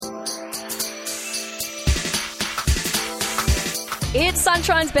It's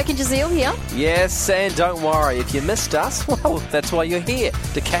Sunshine's Beck and Jazeel here. Yes, and don't worry, if you missed us, well, that's why you're here,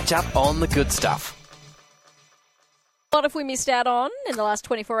 to catch up on the good stuff. What have we missed out on in the last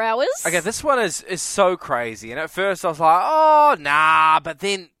 24 hours? Okay, this one is so crazy, and at first I was like, oh, nah, but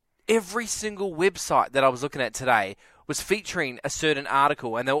then every single website that I was looking at today was featuring a certain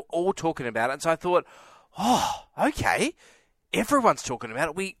article, and they were all talking about it, and so I thought, oh, okay, everyone's talking about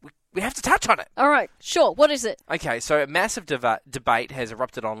it, we have to touch on it. All right, sure. What is it? Okay, so a massive debate has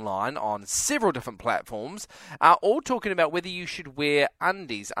erupted online on several different platforms, all talking about whether you should wear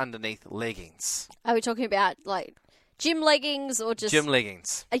undies underneath leggings. Are we talking about, like, gym leggings or just... Gym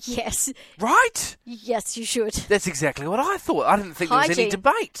leggings. Yes. Right? Yes, you should. That's exactly what I thought. I didn't think there was any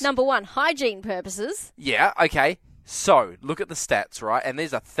debate. Number one, hygiene purposes. Yeah, okay. So, look at the stats, right? And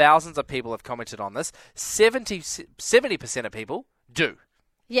there's thousands of people have commented on this. 70% of people do.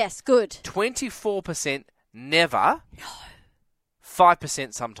 Yes, good. 24% never. No.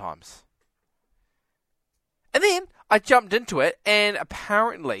 5% sometimes. And then I jumped into it, and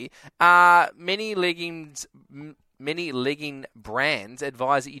apparently many legging brands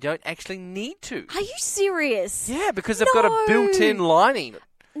advise that you don't actually need to. Are you serious? Yeah, because they've got a built-in lining.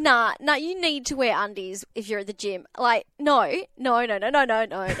 Nah, you need to wear undies if you're at the gym. Like, no.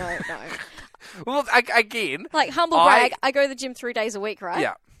 Well, again... Like, humble brag, I go to the gym 3 days a week, right?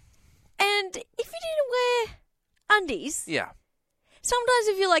 Yeah. And if you didn't wear undies... Yeah. Sometimes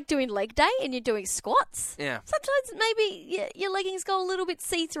if you're, like, doing leg day and you're doing squats... Yeah. Sometimes maybe your leggings go a little bit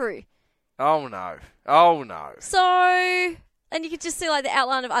see-through. Oh, no. So... And you can just see, like, the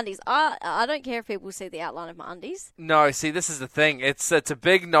outline of undies. I don't care if people see the outline of my undies. No, see, this is the thing. It's a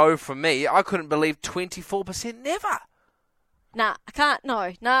big no for me. I couldn't believe 24% never. Nah, I can't.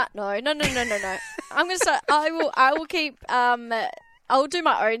 No. I'm going to start. I will keep. I will do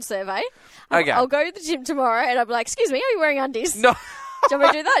my own survey. Okay. I'll go to the gym tomorrow, and I'll be like, "Excuse me, are you wearing undies?" No. Do you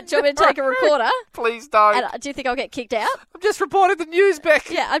want me to do that? Do you want me to take a recorder? Please don't. And do you think I'll get kicked out? I'm just reporting the news, Beck.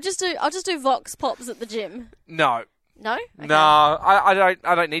 Yeah, I'll just do vox pops at the gym. No. No? Okay. No,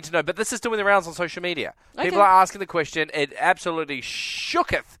 I don't need to know. But this is doing the rounds on social media. Okay. People are asking the question. It absolutely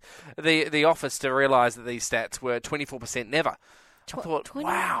shooketh the office to realise that these stats were 24% never. I thought,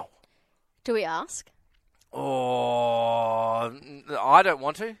 wow. Do we ask? Oh, I don't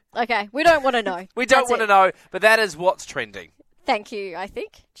want to. Okay, we don't want to know. We don't want to know, but that is what's trending. Thank you, I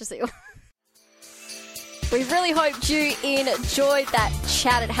think. Jazeel. We really hoped you enjoyed that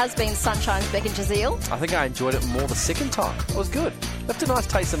chat. It has been Sunshine's Beck and Jazeel. I think I enjoyed it more the second time. It was good. Left a nice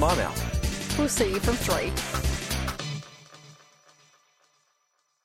taste in my mouth. We'll see you from 3.